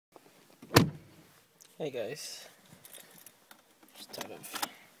Hey guys, just thought of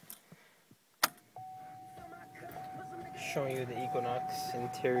showing you the Equinox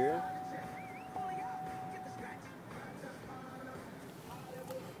interior,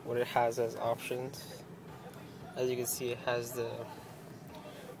 what it has as options. As you can see, it has the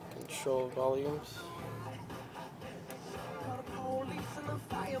control volumes.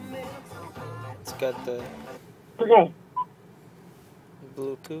 It's got the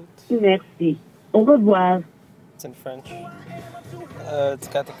Bluetooth. Merci. Au revoir. It's in French. It's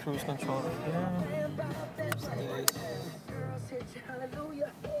got the cruise control right here.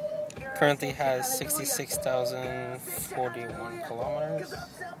 Currently has 66,041 kilometers.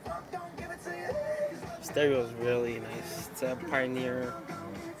 Stereo is really nice. It's a Pioneer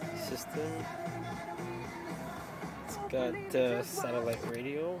system. It's got satellite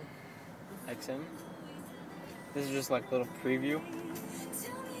radio, XM. This is just like a little preview.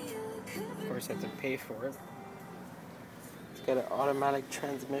 Of course, you have to pay for it. It's got an automatic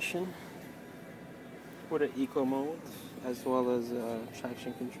transmission with an eco mode as well as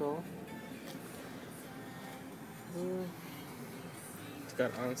traction control. It's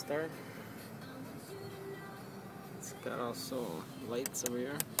got OnStar. It's got also lights over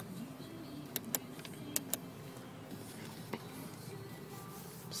here.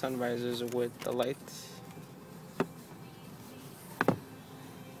 Sun visors with the lights.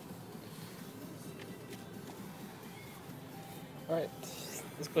 Alright,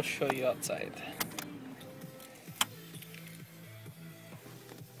 let's go show you outside.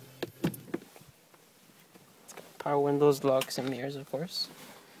 It's got power windows, locks, and mirrors, of course.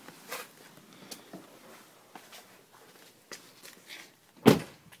 And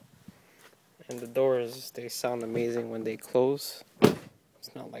the doors, they sound amazing when they close.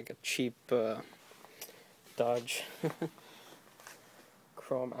 It's not like a cheap Dodge.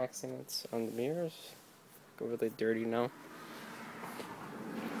 Chrome accents on the mirrors. Go really dirty now.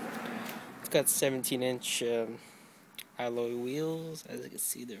 It's got 17-inch alloy wheels. As you can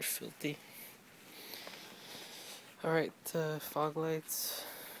see, they're filthy. Alright, fog lights.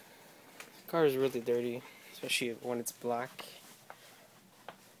 The car is really dirty, especially when it's black.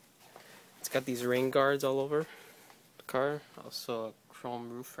 It's got these rain guards all over the car. Also a chrome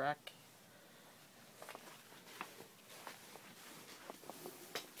roof rack.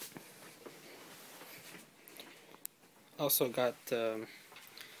 Also got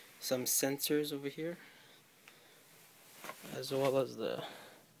some sensors over here, as well as the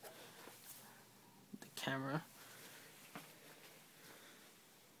camera.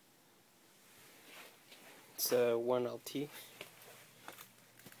 It's a 1LT.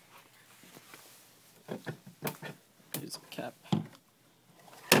 Here's a cap.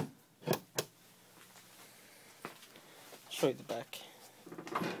 Show you the back.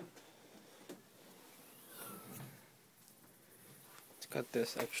 It's got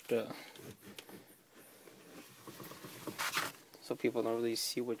this extra, so people don't really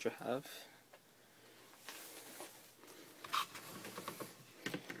see what you have.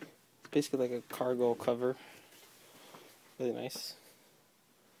 It's basically like a cargo cover. Really nice.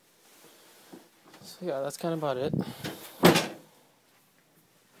 So yeah, that's kind of about it.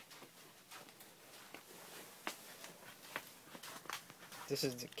 This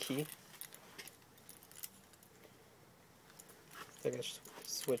is the key. It's like a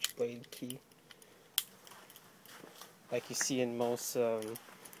switchblade key, like you see in most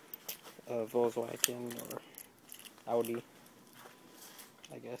Volkswagen or Audi,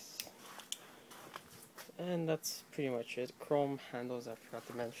 I guess. And that's pretty much it. Chrome handles, I forgot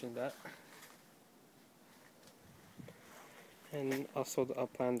to mention that. And also the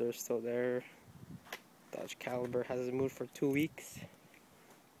Uplander is still there. Dodge Caliber hasn't moved for 2 weeks.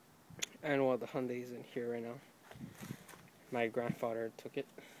 And well, the Hyundai is in here right now. My grandfather took it.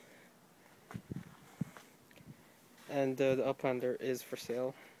 And the Uplander is for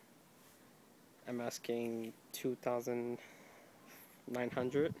sale. I'm asking $2,900.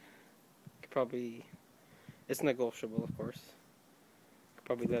 Could probably, it's negotiable, of course. Could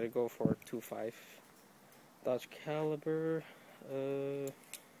probably let it go for $2,500. Dodge Caliber,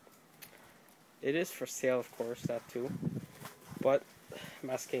 it is for sale, of course, that too. But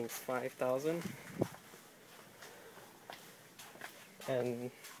I'm asking $5,000. And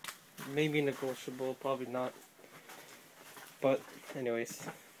maybe negotiable, probably not. But anyways,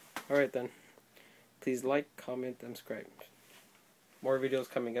 alright then. Please like, comment, and subscribe. More videos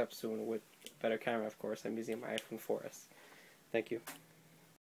coming up soon with better camera, of course. I'm using my iPhone 4S. Thank you.